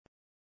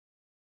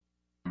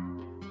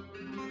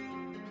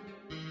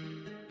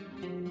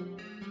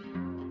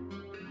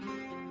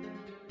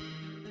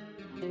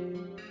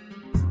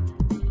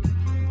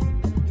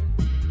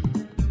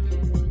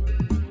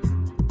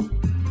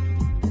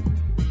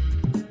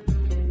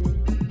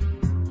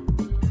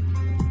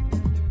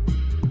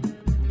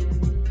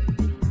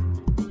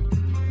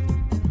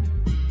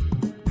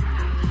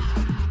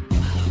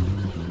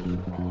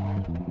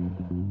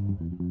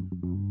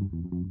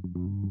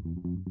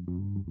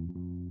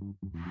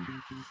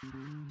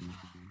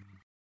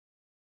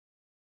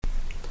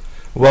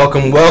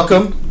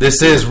Welcome.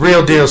 This is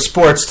Real Deal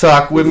Sports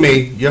Talk with me,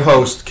 your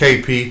host,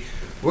 KP.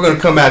 We're going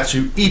to come at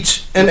you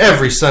each and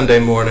every Sunday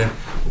morning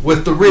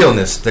with the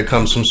realness that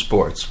comes from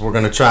sports. We're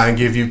going to try and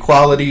give you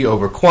quality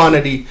over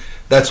quantity.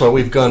 That's why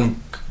we've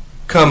come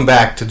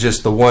back to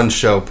just the one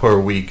show per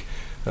week.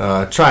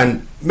 Try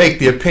and make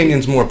the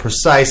opinions more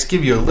precise,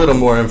 give you a little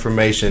more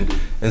information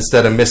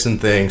instead of missing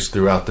things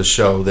throughout the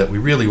show that we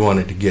really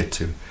wanted to get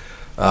to.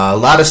 A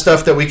lot of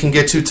stuff that we can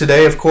get to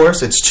today, of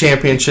course. It's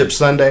Championship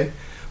Sunday.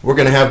 We're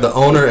going to have the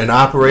owner and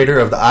operator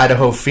of the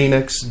Idaho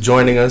Phoenix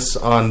joining us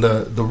on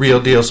the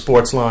Real Deal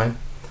Sports line.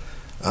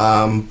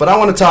 But I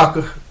want to talk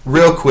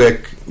real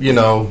quick. You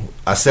know,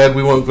 I said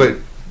we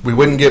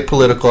wouldn't get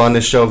political on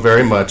this show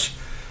very much.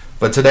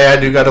 But today I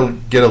do got to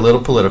get a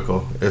little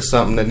political. It's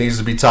something that needs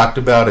to be talked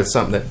about. It's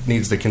something that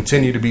needs to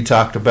continue to be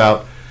talked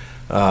about.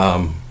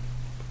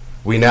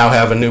 We now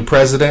have a new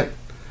president.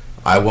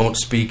 I won't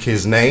speak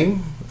his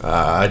name.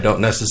 I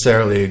don't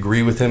necessarily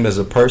agree with him as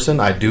a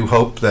person. I do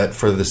hope that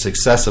for the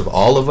success of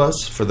all of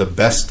us, for the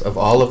best of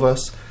all of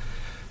us,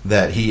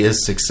 that he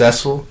is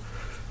successful.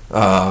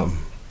 But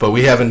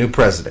we have a new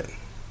president.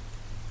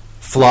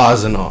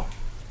 Flaws and all.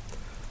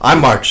 I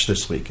marched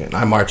this weekend.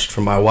 I marched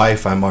for my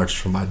wife. I marched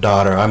for my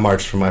daughter. I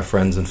marched for my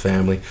friends and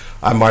family.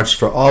 I marched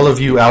for all of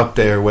you out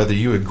there, whether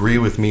you agree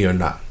with me or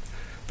not,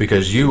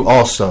 because you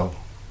also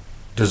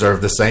deserve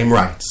the same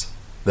rights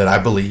that I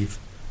believe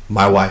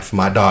my wife,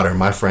 my daughter,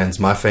 my friends,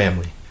 my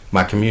family,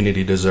 my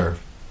community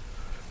deserve.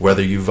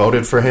 Whether you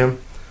voted for him,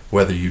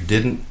 whether you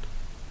didn't,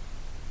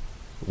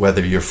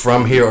 whether you're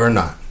from here or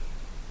not,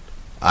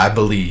 I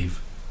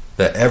believe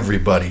that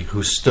everybody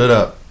who stood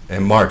up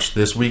and marched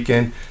this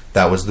weekend,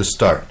 that was the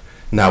start.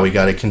 Now we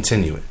got to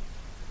continue it.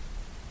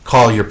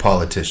 Call your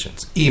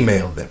politicians,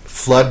 email them,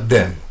 flood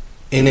them,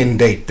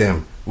 inundate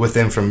them with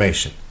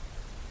information.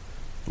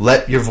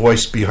 Let your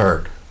voice be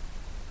heard.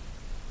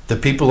 The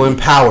people in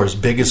power's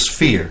biggest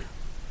fear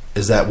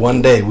is that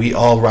one day we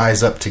all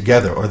rise up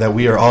together, or that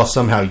we are all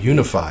somehow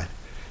unified.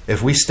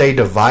 If we stay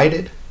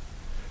divided,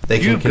 they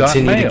can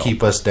continue to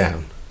keep us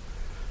down.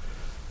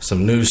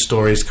 Some news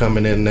stories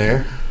coming in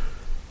there.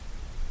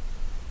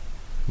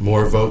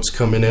 More votes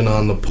coming in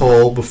on the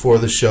poll before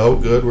the show.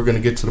 Good. We're going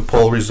to get to the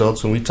poll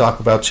results when we talk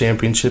about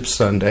Championship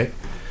Sunday.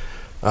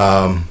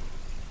 I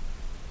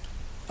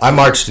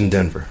marched in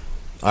Denver.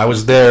 I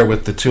was there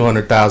with the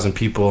 200,000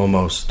 people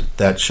almost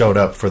that showed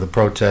up for the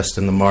protest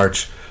and the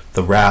march,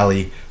 the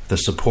rally, the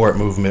support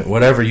movement,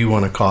 whatever you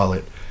want to call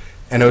it.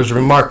 And it was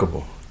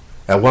remarkable.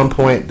 At one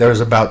point, there was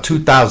about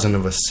 2,000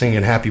 of us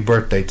singing happy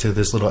birthday to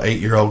this little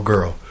 8-year-old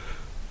girl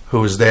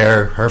who was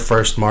there, her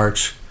first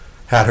march,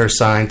 had her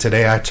sign,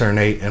 "Today I turn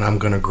 8 and I'm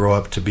going to grow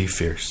up to be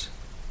fierce."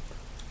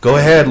 Go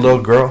ahead,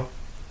 little girl.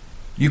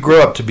 You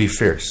grow up to be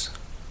fierce.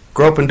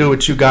 Grow up and do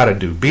what you got to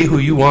do. Be who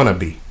you want to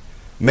be.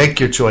 Make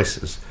your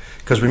choices.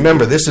 Because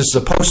remember, this is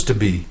supposed to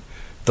be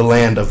the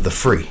land of the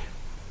free,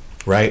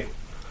 right?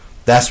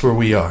 That's where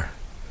we are.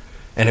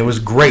 And it was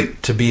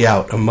great to be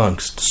out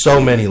amongst so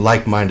many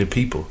like-minded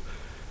people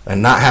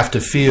and not have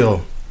to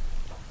feel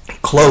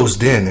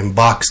closed in and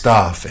boxed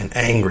off and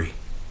angry,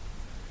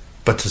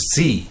 but to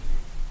see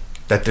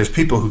that there's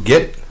people who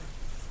get it.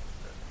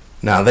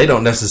 Now, they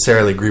don't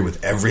necessarily agree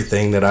with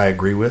everything that I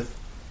agree with,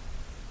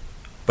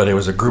 but it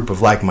was a group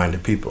of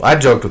like-minded people. I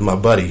joked with my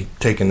buddy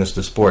taking this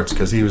to sports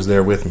because he was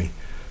there with me.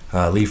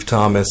 Leaf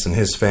Thomas and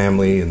his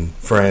family and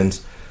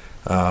friends.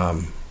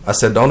 I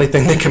said the only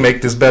thing that can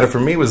make this better for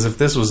me was if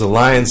this was a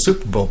Lions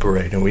Super Bowl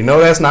parade. And we know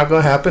that's not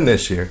going to happen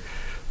this year.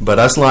 But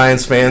us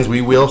Lions fans,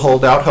 we will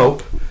hold out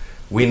hope.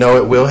 We know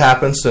it will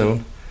happen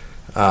soon.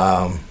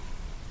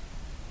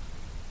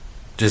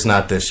 Just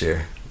not this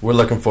year. We're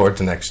looking forward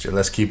to next year.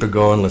 Let's keep it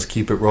going. Let's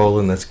keep it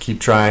rolling. Let's keep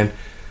trying.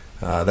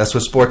 That's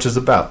what sports is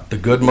about. The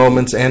good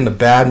moments and the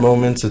bad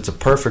moments. It's a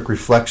perfect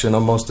reflection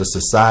almost of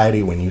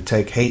society when you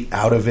take hate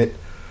out of it.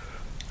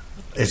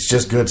 It's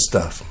just good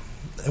stuff.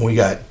 And we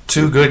got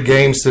 2 good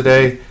games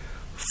today,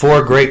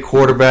 4 great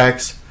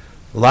quarterbacks,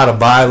 a lot of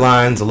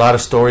bylines, a lot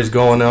of stories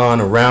going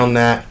on around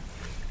that.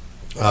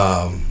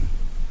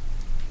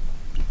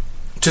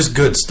 Just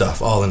good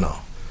stuff, all in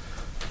all.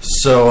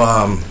 So,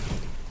 I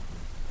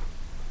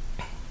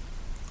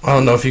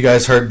don't know if you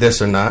guys heard this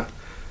or not,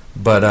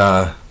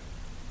 but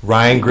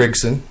Ryan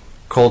Grigson,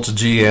 Colts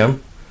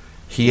GM,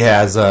 he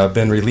has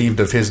been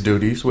relieved of his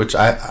duties, which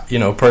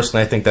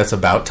personally I think that's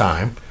about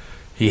time.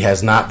 He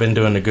has not been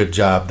doing a good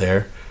job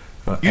there.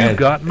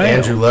 Got mail.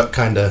 Andrew Luck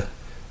kind of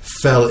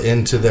fell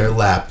into their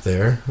lap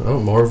there. Oh,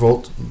 more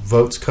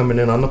votes coming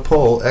in on the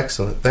poll.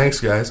 Excellent. Thanks,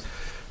 guys.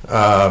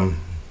 But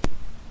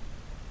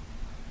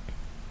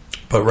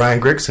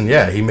Ryan Grigson,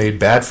 yeah, he made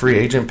bad free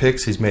agent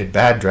picks. He's made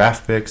bad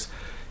draft picks.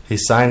 He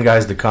signed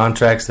guys to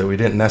contracts that we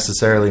didn't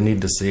necessarily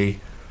need to see.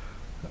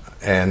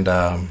 And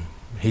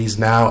he's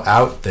now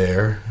out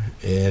there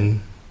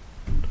in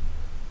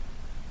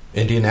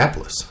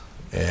Indianapolis.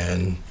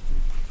 And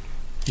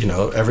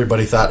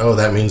everybody thought, oh,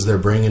 that means they're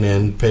bringing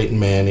in Peyton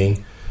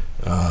Manning.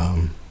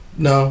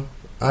 No,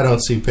 I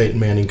don't see Peyton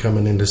Manning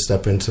coming in to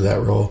step into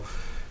that role.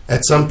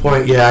 At some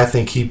point, yeah, I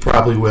think he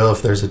probably will.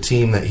 If there's a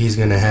team that he's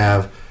going to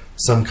have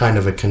some kind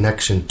of a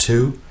connection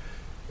to,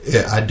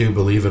 I do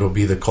believe it'll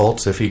be the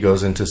Colts if he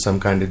goes into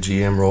some kind of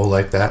GM role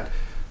like that.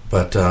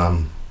 But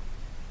I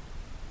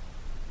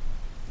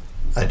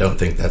don't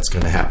think that's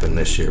going to happen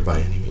this year by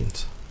any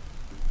means.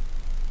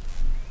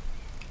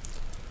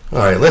 All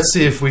right, let's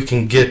see if we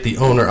can get the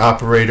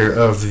owner-operator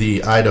of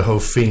the Idaho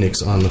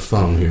Phoenix on the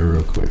phone here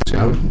real quick,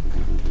 shall we?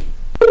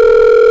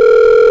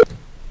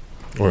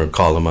 We're going to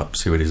call him up,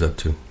 see what he's up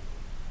to.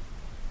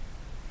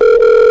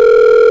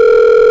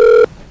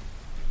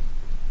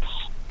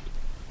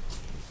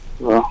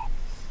 Hello?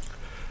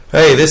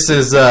 Hey, this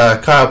is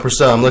Kyle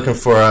Purcell. I'm looking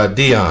for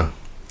Dion.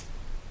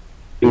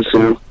 You,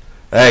 sir?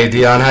 Hey,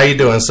 Dion, how you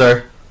doing,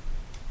 sir?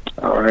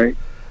 All right.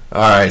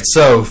 All right,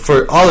 so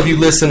for all of you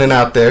listening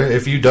out there,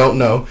 if you don't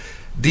know,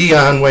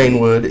 Dion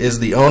Wainwood is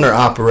the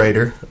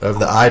owner-operator of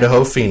the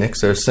Idaho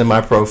Phoenix. They're a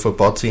semi-pro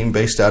football team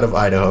based out of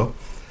Idaho.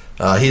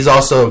 He's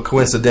also,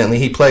 coincidentally,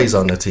 he plays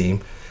on the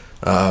team.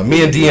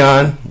 Me and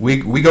Dion,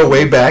 we go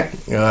way back.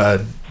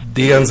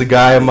 Dion's a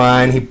guy of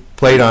mine. He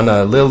played on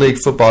Little League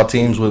football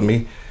teams with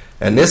me.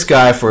 And this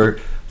guy, for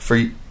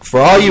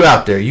all you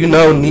out there, you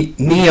know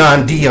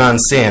Neon Deion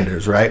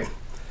Sanders, right?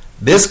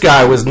 This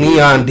guy was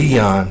Neon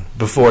Deion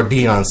before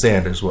Deion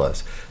Sanders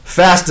was.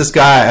 Fastest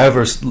guy I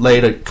ever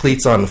laid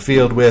cleats on the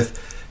field with.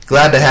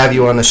 Glad to have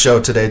you on the show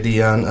today,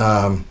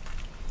 Dion.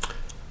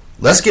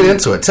 Let's get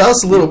into it. Tell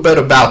us a little bit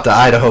about the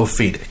Idaho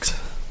Phoenix.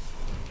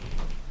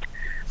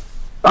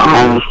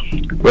 Well,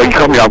 you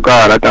caught me off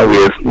guard. I thought it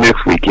was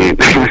next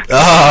weekend.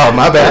 Oh,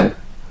 my bad.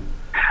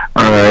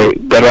 All right,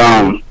 but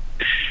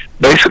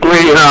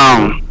basically,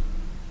 I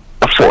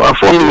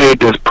formulated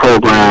this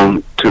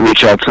program to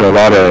reach out to a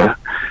lot of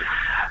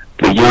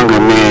the younger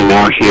men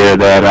out here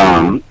that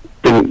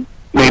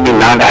maybe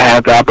not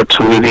have the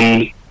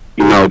opportunity,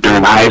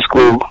 during high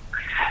school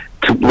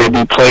to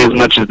maybe play as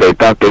much as they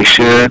thought they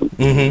should,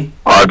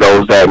 or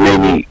those that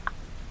maybe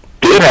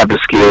did have the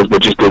skills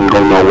but just didn't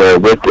go nowhere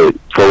with it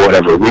for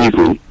whatever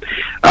reason.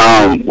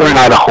 We're in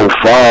Idaho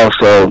Falls,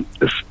 so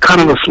it's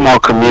kind of a small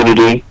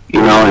community,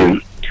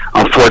 and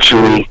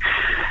unfortunately,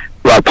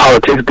 a lot of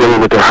politics dealing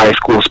with their high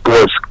school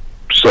sports.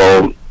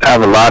 So I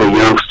have a lot of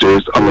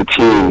youngsters on the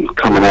team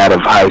coming out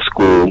of high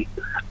school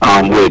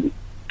with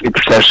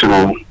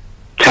exceptional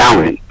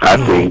talent, I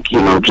think,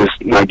 just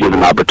not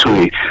given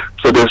opportunity.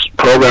 So this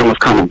program was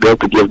kind of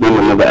built to give them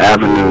another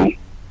avenue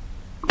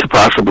to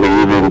possibly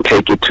even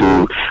take it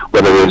to,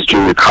 whether it's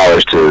junior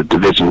college to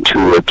Division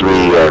 2 or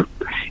 3, or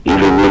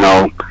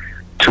even,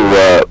 to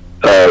a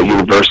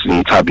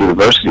top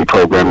university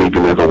program,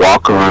 even as a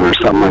walk-on or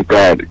something like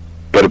that.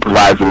 But it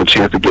provides them a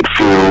chance to get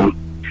film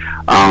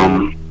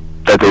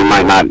that they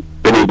might not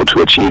been able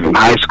to achieve in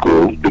high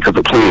school because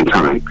of playing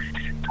time.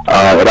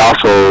 It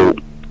also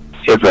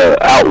is an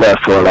outlet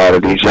for a lot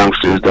of these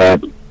youngsters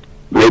that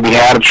maybe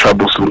had a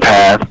troublesome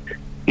path,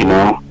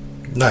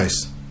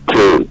 Nice.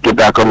 to get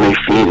back on their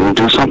feet and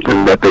do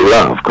something that they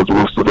love, because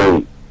most of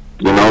them,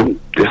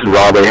 this is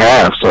all they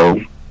have. So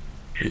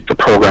it's a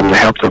program to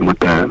help them with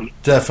that.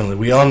 Definitely.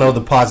 We all know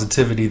the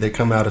positivity that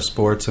come out of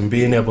sports, and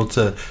being able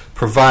to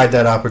provide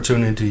that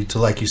opportunity to,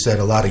 like you said,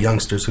 a lot of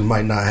youngsters who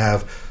might not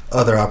have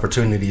other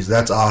opportunities.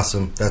 That's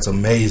awesome. That's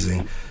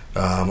amazing.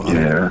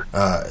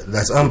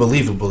 That's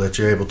unbelievable that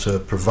you're able to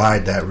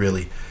provide that,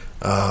 really.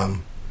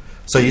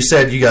 So you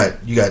said you got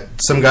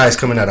some guys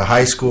coming out of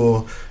high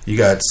school. You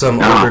got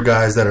some older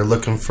guys that are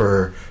looking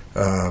for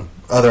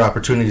other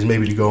opportunities,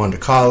 maybe to go into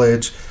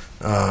college.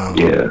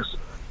 Yes.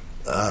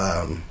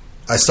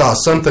 I saw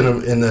something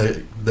in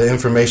the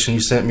information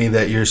you sent me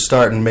that you're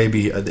starting.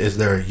 Maybe is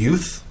there a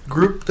youth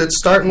group that's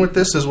starting with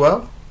this as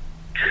well?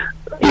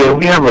 Yeah,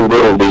 we have a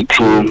little league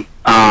team,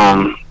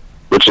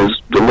 which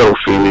is the Little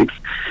Phoenix,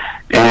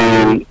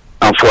 and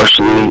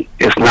unfortunately,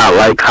 it's not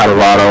like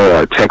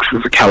Colorado or Texas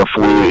or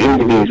California,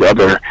 any of these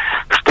other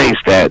states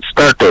that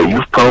start their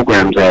youth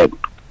programs at,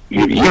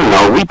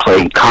 we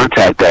played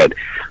contact at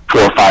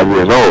 4 or 5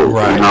 years old.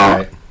 Right,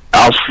 right.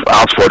 I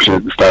was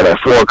fortunate to start at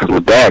 4 because my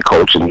dad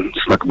coached and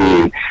snuck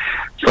me in.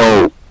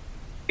 So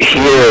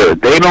here,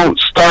 they don't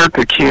start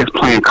the kids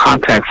playing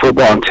contact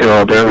football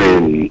until they're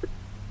in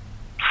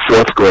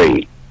 4th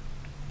grade.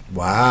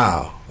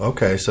 Wow.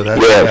 Okay, so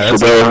that's so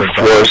they're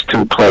forced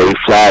to play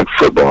flag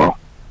football.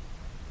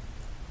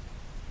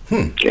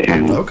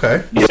 And,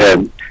 okay. Yeah,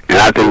 and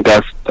I think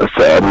that's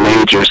a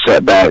major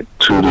setback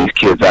to these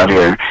kids out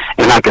here.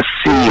 And I can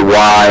see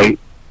why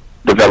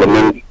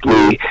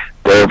developmentally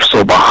they're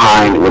so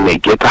behind when they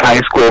get to high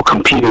school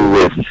competing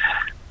with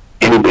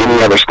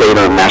any other state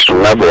on a national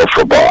level of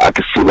football. I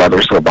can see why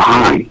they're so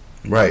behind.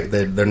 Right.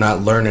 They're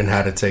not learning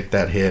how to take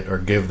that hit or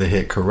give the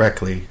hit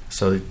correctly.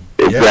 So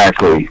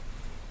Exactly.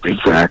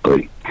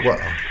 Well,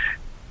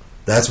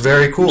 that's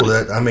very cool.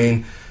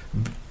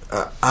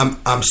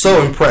 I'm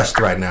so impressed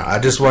right now. I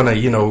just want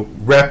to,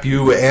 rep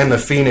you and the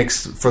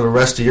Phoenix for the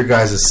rest of your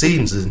guys'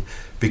 season,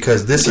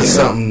 because this is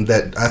something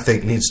that I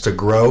think needs to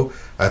grow.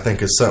 I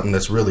think it's something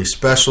that's really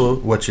special,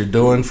 what you're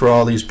doing for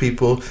all these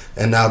people,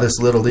 and now this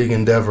Little League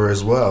endeavor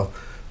as well.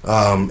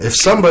 If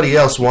somebody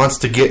else wants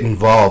to get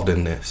involved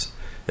in this,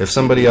 if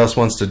somebody else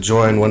wants to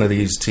join one of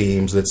these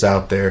teams that's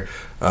out there,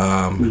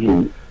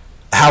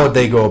 how would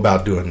they go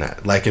about doing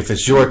that? Like if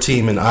it's your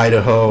team in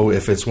Idaho,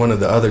 if it's one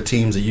of the other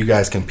teams that you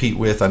guys compete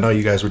with, I know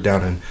you guys were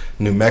down in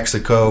New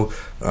Mexico,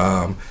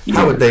 how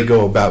would they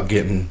go about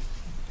getting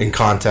in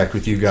contact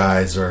with you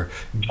guys or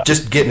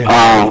just getting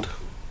involved?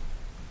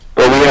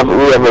 Well, we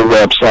have a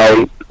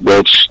website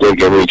which they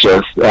can reach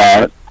us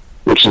at,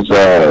 which is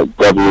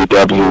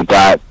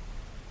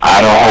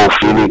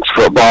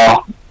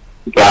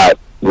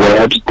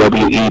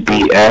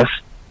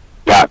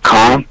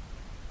www.idahophoenix.webs.com.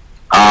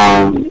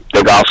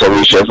 They can also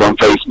reach us on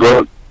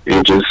Facebook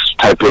and just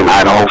type in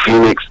Idaho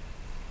Phoenix.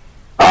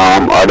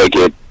 Or they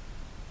get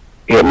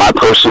hit my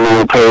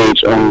personal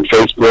page on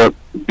Facebook,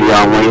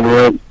 Beyond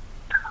Wainwood.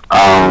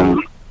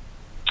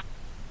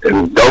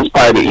 And those are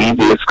probably the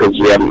easiest because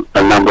we have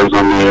our numbers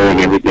on there and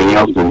everything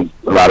else and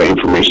a lot of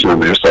information on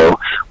there. So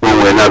one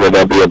way or another,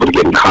 they'll be able to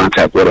get in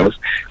contact with us.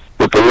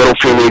 With the Little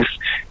Phoenix,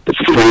 it's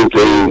the same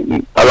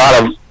thing. A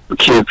lot of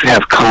kids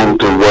have come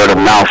through word of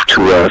mouth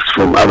to us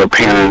from other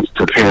parents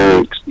to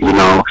parents,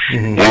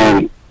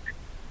 and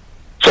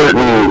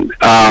certain,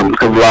 because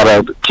a lot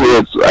of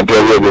kids I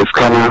deal with is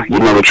kind of,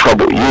 the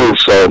troubled youth.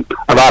 So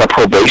a lot of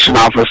probation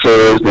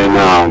officers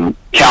and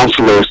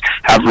counselors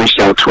have reached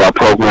out to our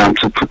program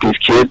to put these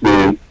kids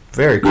in,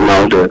 very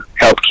cool. To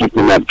help keep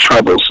them out of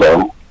trouble.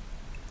 So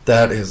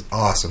that is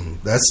awesome.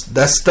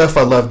 That's stuff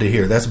I love to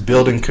hear. That's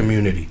building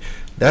community.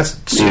 That's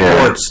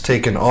sports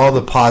taking all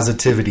the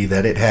positivity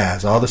that it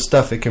has, all the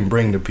stuff it can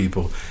bring to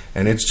people,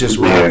 and it's just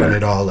wrapping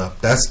it all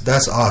up.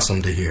 That's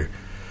awesome to hear.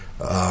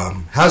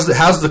 How's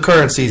the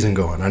current season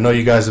going? I know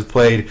you guys have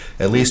played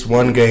at least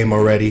one game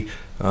already.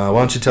 Why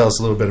don't you tell us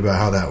a little bit about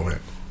how that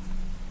went?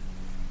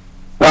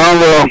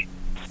 Well,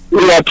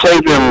 we had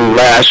played them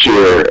last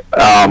year,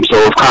 so it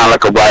was kind of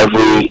like a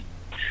rivalry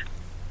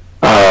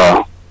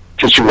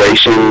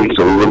situation.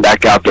 So we went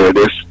back out there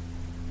this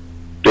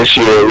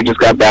year. We just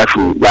got back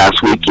from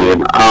last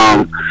weekend.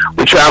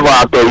 We travel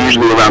out there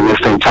usually around the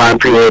same time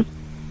period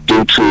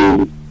due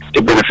to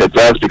it benefits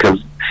us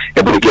because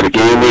able to get a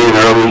game in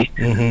early,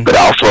 but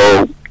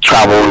also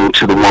traveling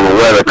to the warmer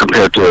weather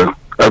compared to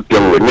us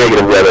dealing with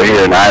negative weather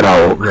here in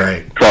Idaho.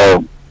 Right.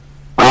 So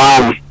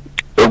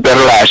it was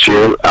better last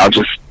year. I'll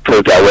just put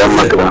it that way. I'm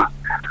not going to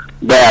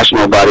bash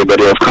nobody, but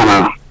it was kind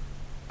of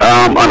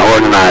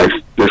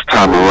unorganized this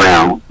time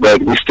around.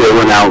 But we still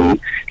went out and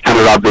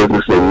handled our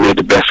business and made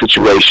the best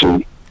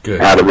situation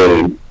out of it.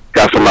 And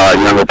got some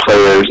younger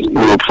players,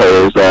 newer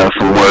players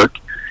from work.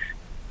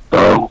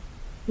 So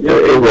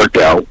it worked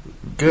out.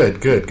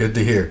 Good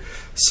to hear.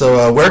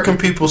 So where can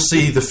people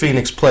see the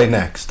Phoenix play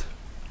next?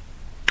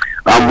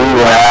 We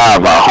will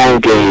have our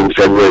home game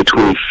February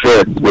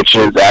 25th, which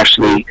is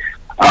actually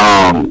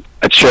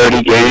a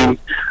charity game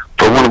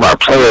for one of our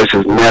players.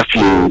 His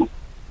nephew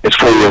is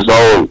 4 years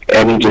old,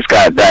 and he just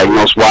got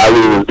diagnosed while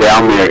he was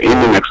down there in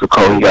New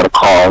Mexico. He got a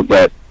call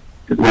that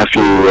his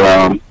nephew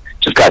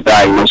just got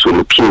diagnosed with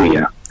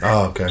leukemia.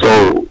 Oh, okay.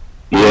 So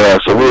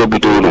we'll be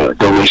doing a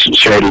donation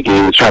charity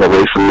game to try to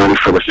raise some money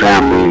for the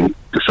family and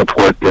to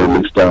support them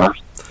and stuff.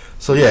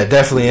 So yeah,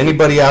 definitely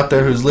anybody out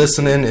there who's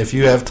listening, if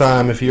you have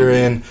time, if you're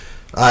in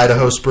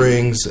Idaho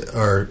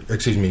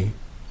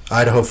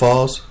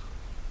Falls.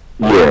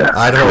 Yeah.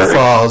 Idaho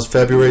Falls,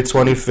 February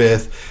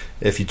 25th.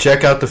 If you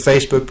check out the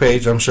Facebook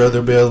page, I'm sure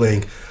there'll be a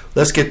link.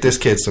 Let's get this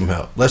kid some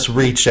help. Let's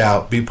reach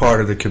out, be part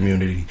of the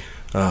community.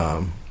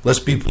 Let's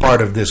be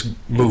part of this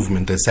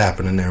movement that's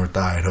happening there with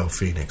the Idaho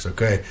Phoenix,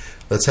 okay?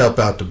 Let's help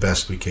out the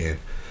best we can.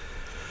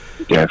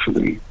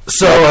 Definitely.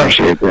 So, I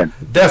appreciate that.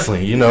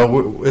 Definitely.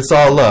 It's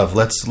all love.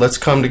 Let's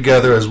come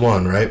together as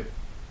one, right?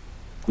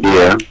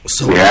 Yeah,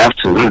 so we have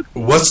to.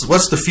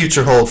 What's the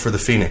future hold for the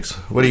Phoenix?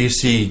 What do you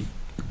see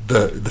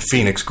the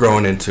Phoenix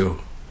growing into?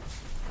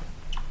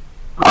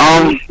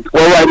 Well,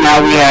 right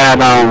now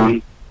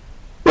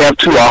we have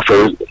two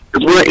offers.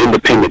 Because we're an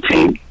independent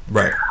team.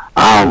 Right.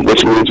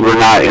 Which means we're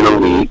not in a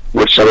league,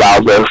 which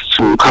allows us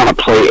to kind of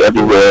play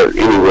everywhere,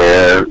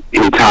 anywhere,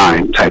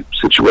 anytime type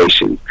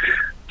situation.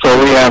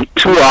 So we have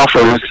two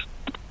offers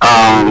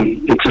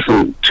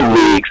into two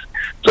leagues.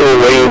 So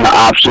we're weighing the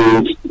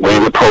options,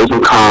 weighing the pros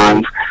and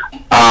cons.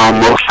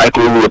 Most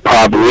likely we will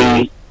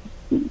probably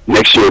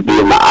next year be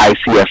in the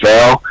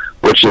ICFL,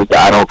 which is the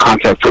Idaho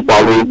Contact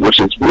Football League, which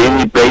is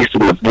mainly based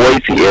in the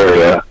Boise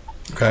area.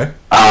 Okay.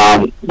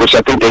 Which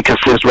I think they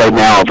consist right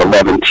now of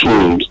 11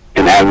 teams,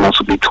 and adding us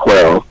will be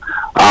 12.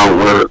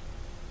 We're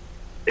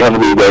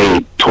heavily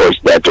weighted towards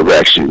that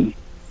direction.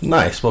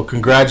 Nice. Well,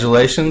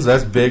 congratulations.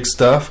 That's big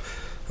stuff.